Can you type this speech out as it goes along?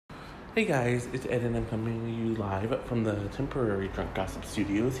Hey guys, it's Ed and I'm coming to you live from the temporary Drunk Gossip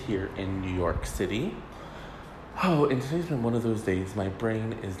Studios here in New York City. Oh, and today's been one of those days. My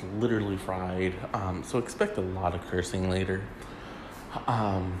brain is literally fried, so expect a lot of cursing later.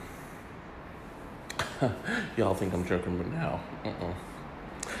 Um, Y'all think I'm joking, but no.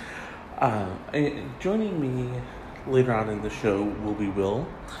 Joining me later on in the show will be Will.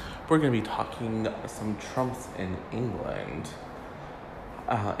 We're going to be talking some Trumps in England.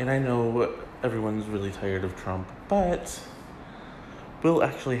 And I know everyone's really tired of Trump, but Will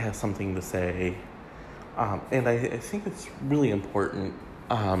actually has something to say. And I think it's really important.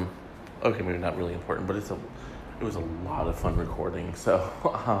 Okay, maybe not really important, but it was a lot of fun recording. So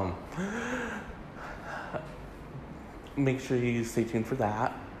make sure you stay tuned for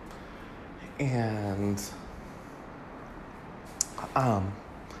that. And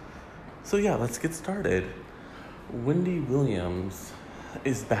so yeah, let's get started. Wendy Williams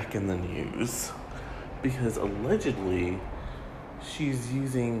is back in the news because allegedly she's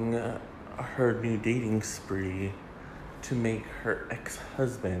using her new dating spree to make her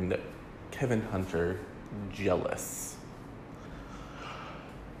ex-husband Kevin Hunter jealous.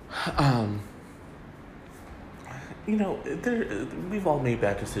 We've all made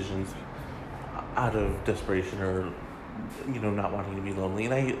bad decisions out of desperation or not wanting to be lonely,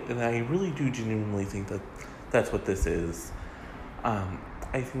 and I really do genuinely think that that's what this is.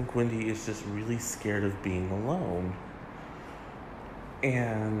 I think Wendy is just really scared of being alone.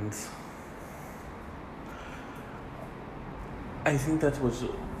 And I think that's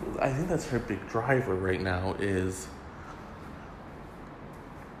her big driver right now is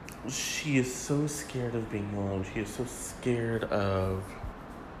she is so scared of being alone. She is so scared of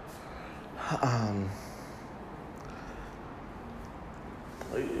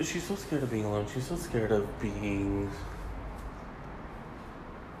she's so scared of being alone. She's so scared of being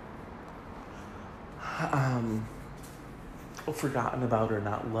forgotten about or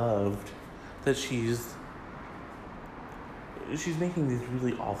not loved, that she's making these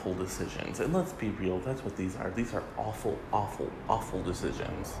really awful decisions. And let's be real, that's what these are. These are awful, awful, awful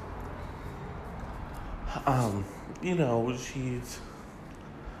decisions. She's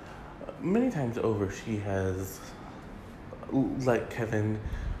many times over she has let Kevin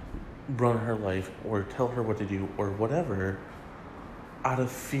run her life or tell her what to do or whatever out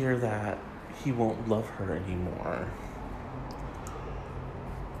of fear that he won't love her anymore.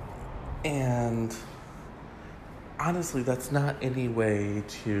 And honestly, that's not any way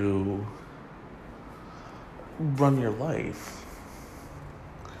to run your life.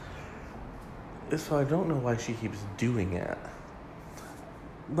 So I don't know why she keeps doing it.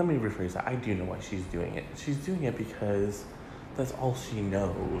 Let me rephrase that. I do know why she's doing it. She's doing it because that's all she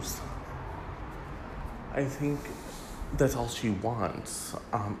knows. I think that's all she wants,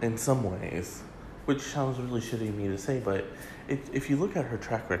 in some ways, which sounds really shitty of me to say, but if you look at her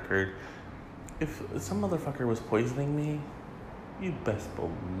track record, if some motherfucker was poisoning me, you best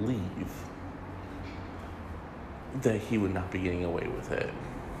believe that he would not be getting away with it.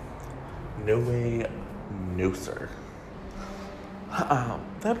 No way, no sir.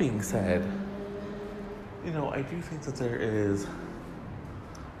 That being said, I do think that there is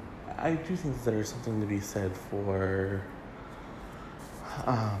something to be said for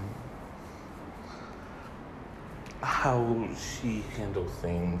how she handles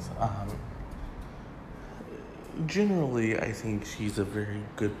things. Generally, I think she's a very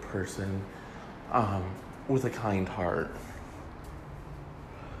good person with a kind heart.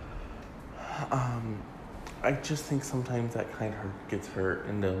 I just think sometimes that kind heart gets her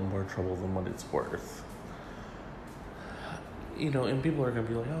into more trouble than what it's worth. And people are going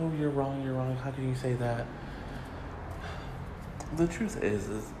to be like, oh, you're wrong, how can you say that? The truth is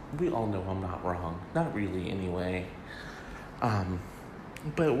we all know I'm not wrong. Not really, anyway.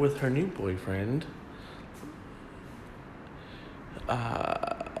 But with her new boyfriend,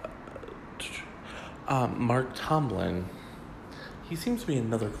 Mark Tomlin, he seems to be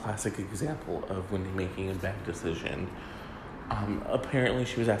another classic example of Wendy making a bad decision. Apparently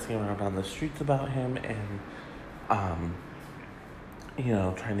she was asking around on the streets about him and,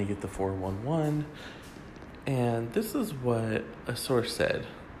 trying to get the 411. And this is what a source said.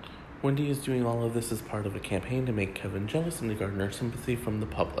 Wendy is doing all of this as part of a campaign to make Kevin jealous and to garner sympathy from the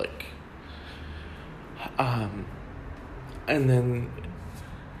public. And then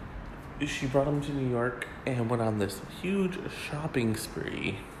she brought him to New York and went on this huge shopping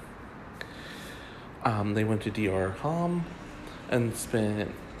spree. They went to D.R. Hom and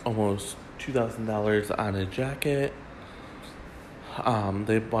spent almost $2,000 on a jacket.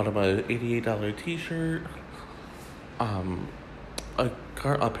 They bought him a $88 t-shirt, a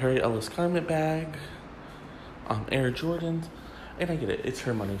a Perry Ellis garment bag, Air Jordans, and I get it. It's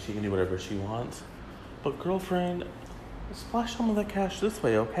her money. She can do whatever she wants. But girlfriend, splash some of the cash this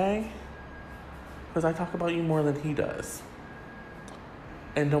way, okay? Because I talk about you more than he does.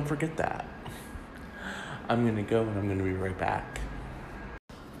 And don't forget that. I'm going to go and I'm going to be right back.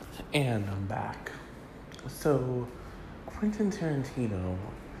 And I'm back. So, Quentin Tarantino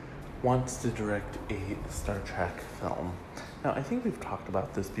wants to direct a Star Trek film. Now, I think we've talked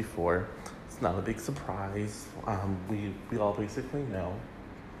about this before. It's not a big surprise. We all basically know.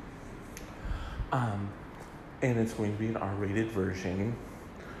 And it's going to be an R-rated version,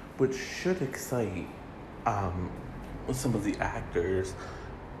 which should excite some of the actors,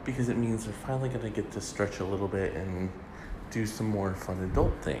 because it means they're finally going to get to stretch a little bit and do some more fun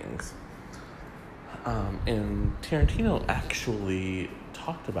adult things. And Tarantino actually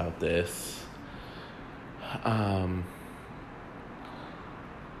talked about this.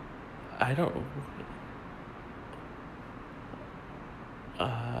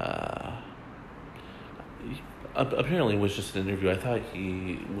 Apparently it was just an interview. I thought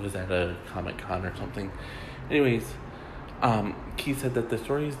he was at a Comic-Con or something. Anyways, he said that the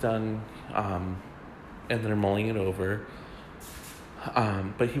story's done, and they're mulling it over.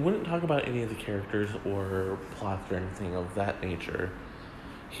 But he wouldn't talk about any of the characters or plots or anything of that nature.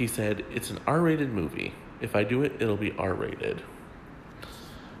 He said, it's an R-rated movie. If I do it, it'll be R-rated.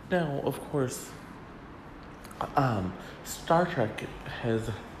 Now, of course, Star Trek has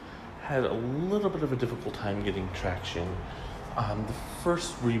had a little bit of a difficult time getting traction. The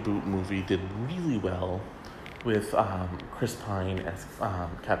first reboot movie did really well with Chris Pine as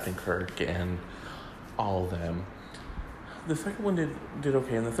Captain Kirk and all of them. The second one did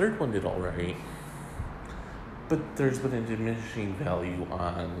okay, and the third one did all right. But there's been a diminishing value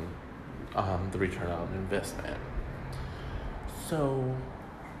on the return on investment. So,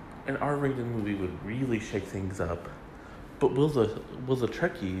 an R-rated movie would really shake things up. But will the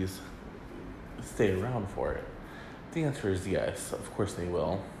Trekkies stay around for it? The answer is yes. Of course they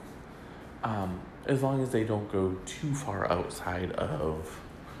will. As long as they don't go too far outside of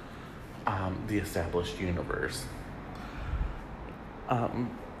the established universe. And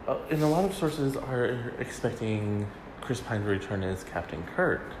a lot of sources are expecting Chris Pine to return as Captain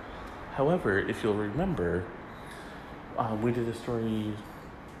Kirk. However, if you'll remember, we did a story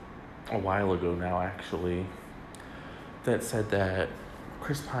a while ago now, actually, that said that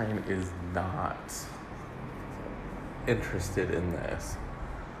Chris Pine is not interested in this.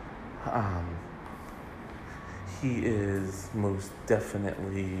 He is most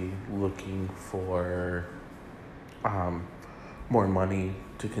definitely looking for more money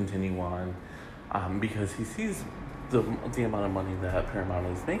to continue on, because he sees the amount of money that Paramount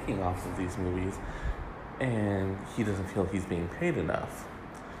is making off of these movies, and he doesn't feel he's being paid enough.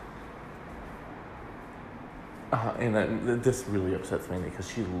 And this really upsets me because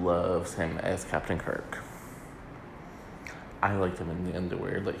she loves him as Captain Kirk. I liked him in the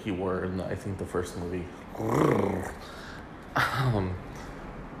underwear that he wore in, I think, the first movie.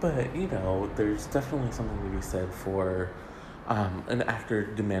 But, you know, there's definitely something to be said for an actor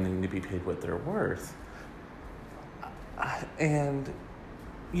demanding to be paid what they're worth. And,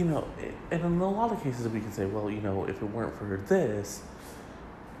 you know, and in a lot of cases we can say, well, you know, if it weren't for this,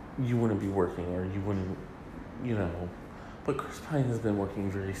 you wouldn't be working, or you wouldn't, you know. But Chris Pine has been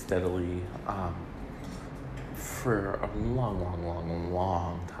working very steadily for a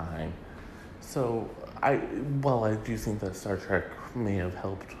long time. So, while I do think that Star Trek may have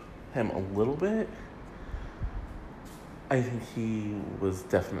helped him a little bit, I think he was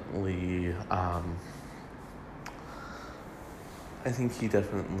definitely,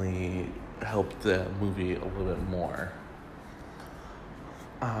 helped the movie a little bit more.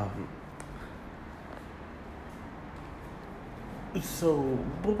 So,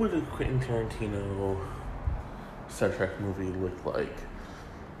 what would a Quentin Tarantino Star Trek movie look like?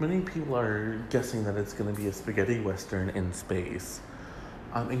 Many people are guessing that it's going to be a spaghetti western in space.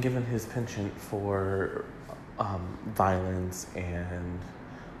 And given his penchant for violence and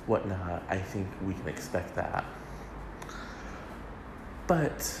whatnot, I think we can expect that.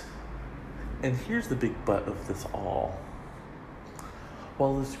 But, and here's the big but of this all.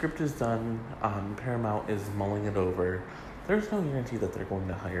 While the script is done, Paramount is mulling it over, there's no guarantee that they're going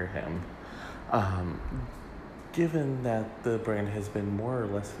to hire him. Given that the brand has been more or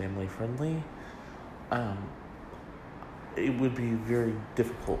less family friendly, it would be very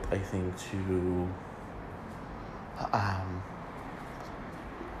difficult, I think, to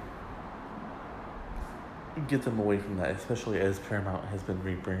get them away from that, especially as Paramount has been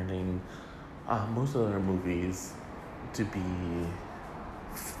rebranding most of their movies to be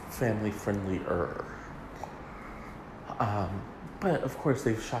family friendlier. But of course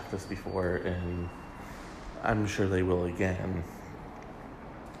they've shocked us before, and I'm sure they will again.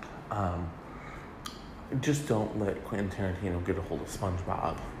 Just don't let Quentin Tarantino get a hold of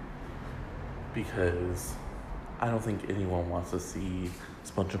SpongeBob, because I don't think anyone wants to see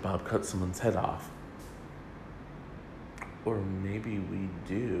SpongeBob cut someone's head off. Or maybe we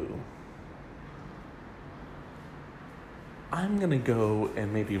do. I'm gonna go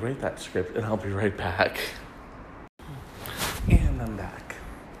and maybe write that script, and I'll be right back. And I'm back.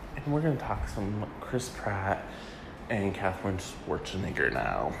 And we're gonna talk some Chris Pratt and Catherine Schwarzenegger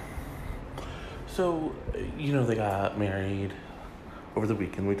now. So, they got married over the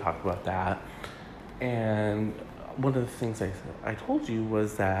weekend. We talked about that. And one of the things I told you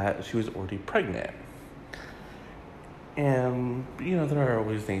was that she was already pregnant. And, there are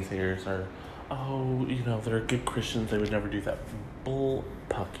always naysayers or, they're good Christians, they would never do that. Bull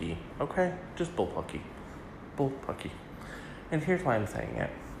pucky, okay? Just bull pucky. Bull pucky. And here's why I'm saying it.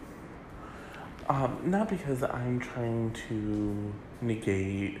 Not because I'm trying to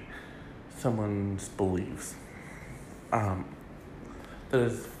negate someone's beliefs. That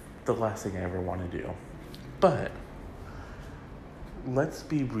is the last thing I ever want to do. But let's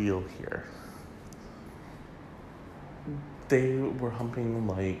be real here. They were humping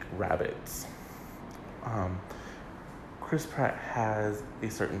like rabbits. Chris Pratt has a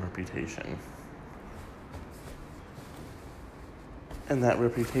certain reputation. And that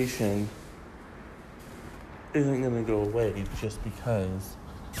reputation isn't going to go away just because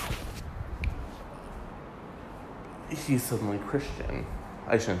he's suddenly Christian.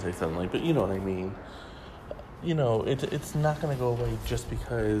 I shouldn't say suddenly, but you know what I mean. It's not going to go away just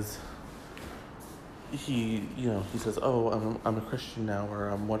because he says, oh, I'm a Christian now, or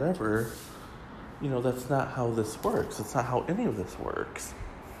I'm whatever. That's not how this works. It's not how any of this works.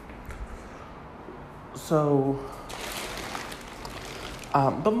 So,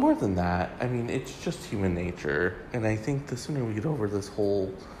 but more than that, it's just human nature. And I think the sooner we get over this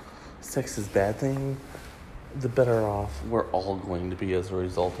whole sex is bad thing, the better off we're all going to be as a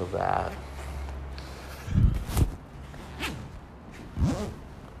result of that.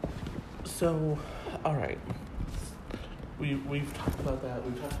 So, all right. We've talked about that.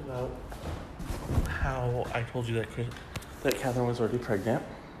 We've talked about how I told you that Catherine was already pregnant.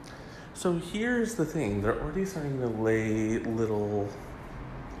 So here's the thing. They're already starting to lay little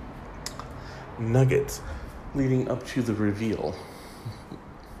nuggets leading up to the reveal.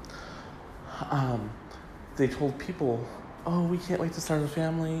 They told people, oh, we can't wait to start a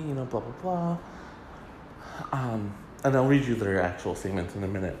family, blah, blah, blah. And I'll read you their actual statements in a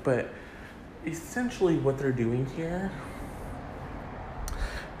minute. But essentially what they're doing here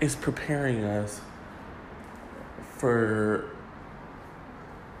is preparing us for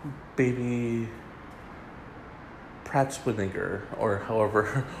baby Pratt-Schwarzenegger, or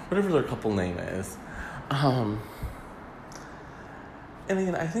whatever their couple name is. And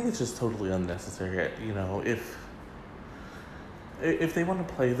again, I think it's just totally unnecessary. If they want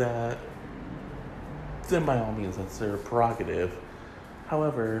to play that, then by all means, that's their prerogative.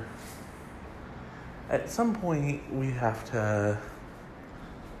 However, at some point, we have to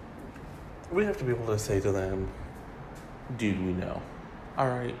be able to say to them, dude, we know. All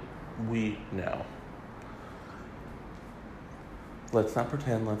right, we know. Let's not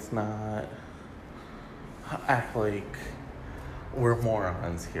pretend. Let's not act like we're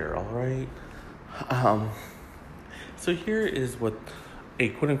morons here, all right? So here is what a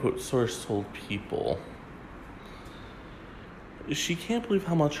quote-unquote source told People. She can't believe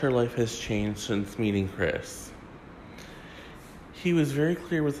how much her life has changed since meeting Chris. He was very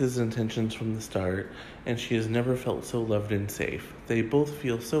clear with his intentions from the start, and she has never felt so loved and safe. They both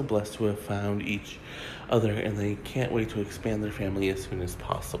feel so blessed to have found each other, and they can't wait to expand their family as soon as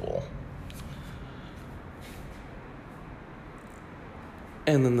possible.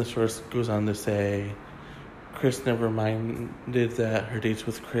 And then the source goes on to say, Chris never minded that her dates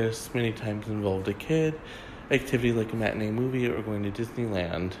with Chris many times involved a kid, activity like a matinee movie, or going to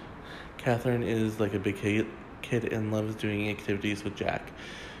Disneyland. Catherine is like a big kid and loves doing activities with Jack.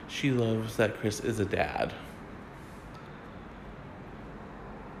 She loves that Chris is a dad.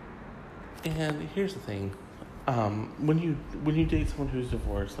 And here's the thing. When you date someone who's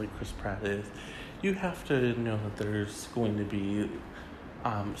divorced, like Chris Pratt is, you have to know that there's going to be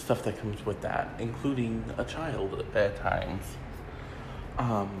stuff that comes with that, including a child at times.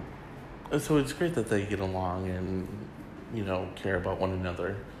 So it's great that they get along and, care about one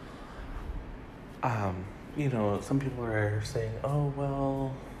another. Some people are saying, oh,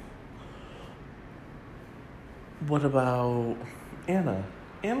 well, what about Anna?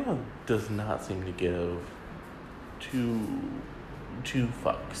 Anna does not seem to give two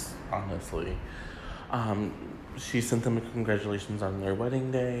fucks, honestly. She sent them a congratulations on their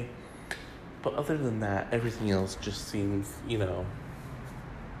wedding day, but other than that, everything else just seems,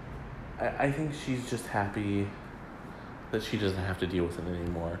 I think she's just happy that she doesn't have to deal with it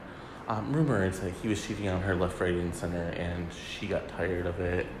anymore. Rumor is that he was cheating on her left, right, and center, and she got tired of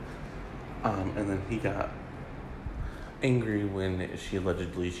it. And then he got angry when she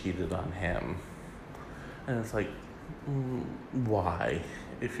allegedly cheated on him. And it's like, why?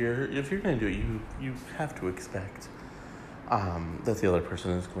 If you're gonna do it, you have to expect that the other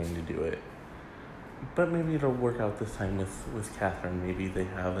person is going to do it. But maybe it'll work out this time with Catherine. Maybe they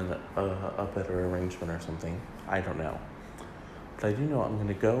have a better arrangement or something. I don't know. But I do know I'm going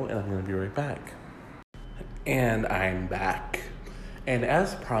to go, and I'm going to be right back. And I'm back. And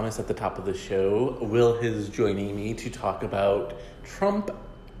as promised at the top of the show, Will is joining me to talk about Trump,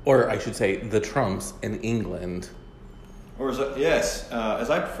 or I should say, the Trumps in England. Or as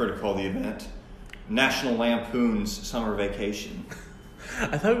I prefer to call the event, National Lampoon's Summer Vacation.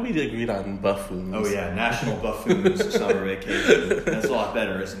 I thought we'd agreed on buffoons. Oh yeah, National Buffoons Summer Vacation. That's a lot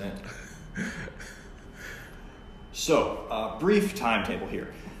better, isn't it? So, brief timetable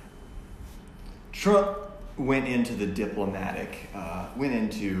here. Trump went into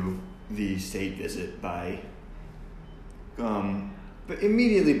the state visit by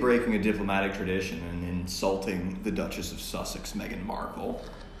immediately breaking a diplomatic tradition and insulting the Duchess of Sussex, Meghan Markle.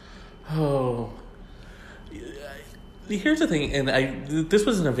 Oh. Here's the thing, and this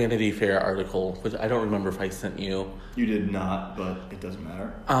was in a Vanity Fair article, which I don't remember if I sent you. You did not, but it doesn't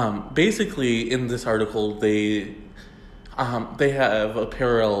matter. Basically, in this article, they have a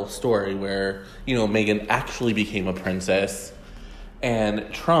parallel story where, Meghan actually became a princess,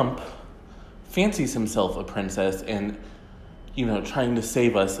 and Trump fancies himself a princess and, trying to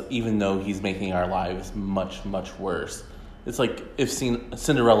save us, even though he's making our lives much, much worse. It's like if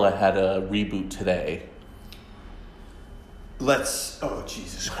Cinderella had a reboot today. Oh,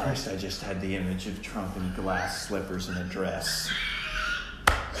 Jesus Christ, I just had the image of Trump in glass slippers and a dress.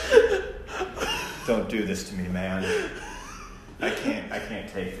 Don't do this to me, man. I can't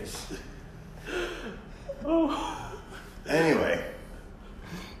take this. Oh. Anyway,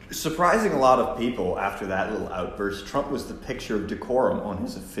 surprising a lot of people after that little outburst, Trump was the picture of decorum on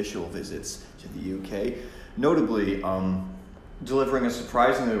his official visits to the UK, notably delivering a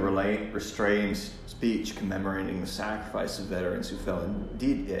surprisingly restrained speech commemorating the sacrifice of veterans who fell in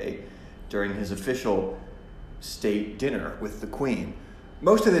D-Day during his official state dinner with the Queen.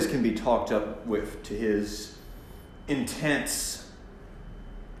 Most of this can be talked up to his intense,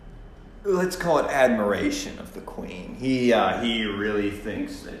 let's call it admiration of the Queen. He really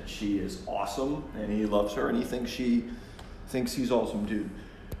thinks that she is awesome, and he loves her, and he thinks she thinks he's awesome too.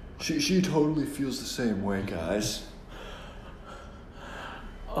 She totally feels the same way, guys.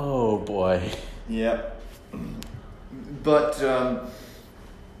 Oh boy. Yep. But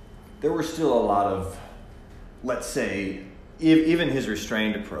there were still a lot of, let's say, even his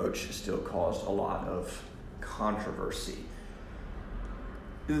restrained approach still caused a lot of controversy.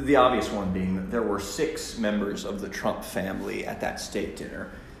 The obvious one being that there were 6 members of the Trump family at that state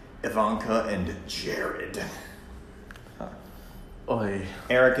dinner. Ivanka and Jared. Oy.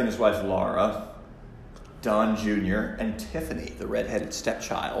 Eric and his wife Laura. Don Jr. and Tiffany, the redheaded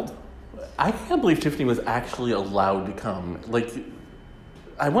stepchild. I can't believe Tiffany was actually allowed to come. Like,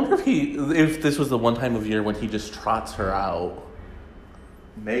 I wonder if this was the one time of year when he just trots her out.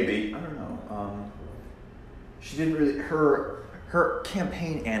 Maybe. I don't know. She didn't really... Her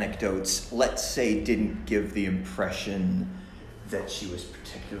campaign anecdotes, let's say, didn't give the impression that she was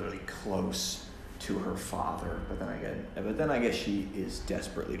particularly close to her father. But then I guess she is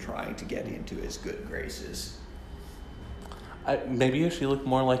desperately trying to get into his good graces. Maybe if she looked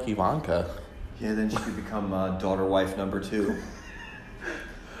more like Ivanka. Yeah, then she could become daughter wife number 2.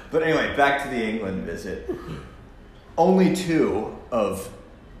 But anyway, back to the England visit. Only 2 of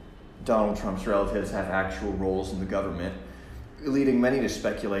Donald Trump's relatives have actual roles in the government, leading many to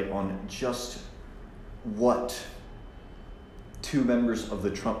speculate on just what 2 members of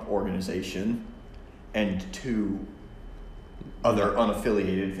the Trump organization and 2 other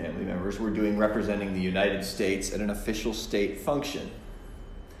unaffiliated family members were doing representing the United States at an official state function.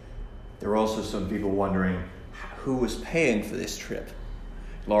 There were also some people wondering who was paying for this trip.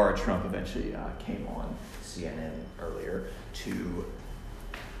 Laura Trump eventually came on CNN earlier to...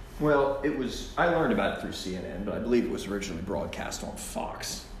 Well, I learned about it through CNN, but I believe it was originally broadcast on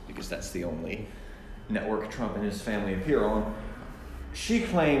Fox, because that's the only network Trump and his family appear on. She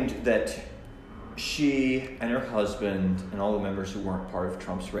claimed that she and her husband and all the members who weren't part of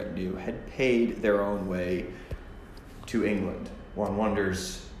Trump's retinue had paid their own way to England. One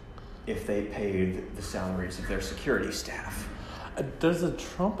wonders if they paid the salaries of their security staff. Does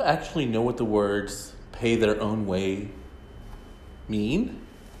Trump actually know what the words "pay their own way" mean?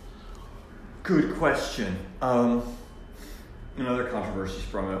 Good question. Another controversy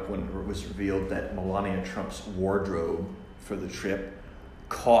sprung up when it was revealed that Melania Trump's wardrobe for the trip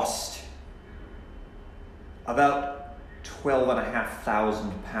cost about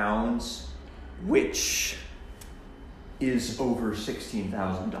 £12,500, which is over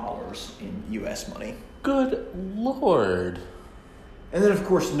 $16,000 in U.S. money. Good Lord. And then, of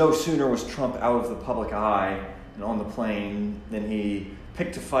course, no sooner was Trump out of the public eye and on the plane than he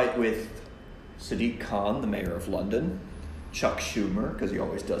picked a fight with Sadiq Khan, the mayor of London, Chuck Schumer, because he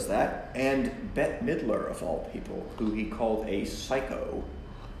always does that, and Bette Midler, of all people, who he called a psycho.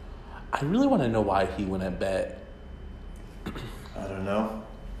 I really want to know why he went at Bette. I don't know.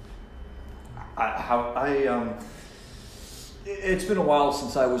 It's been a while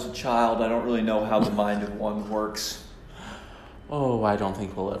since I was a child. I don't really know how the mind of one works. Oh, I don't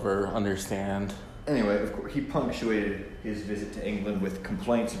think we'll ever understand. Anyway, of course, he punctuated his visit to England with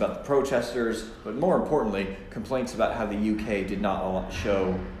complaints about the protesters, but more importantly, complaints about how the UK did not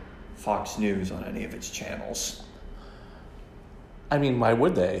show Fox News on any of its channels. I mean, why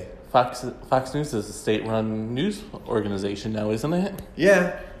would they? Fox News is a state-run news organization now, isn't it?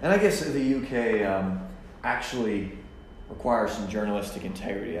 Yeah, and I guess the UK actually requires some journalistic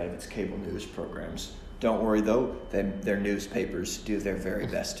integrity out of its cable news programs. Don't worry, though, their newspapers do their very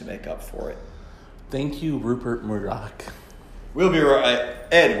best to make up for it. Thank you, Rupert Murdoch.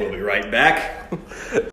 Ed will be right back.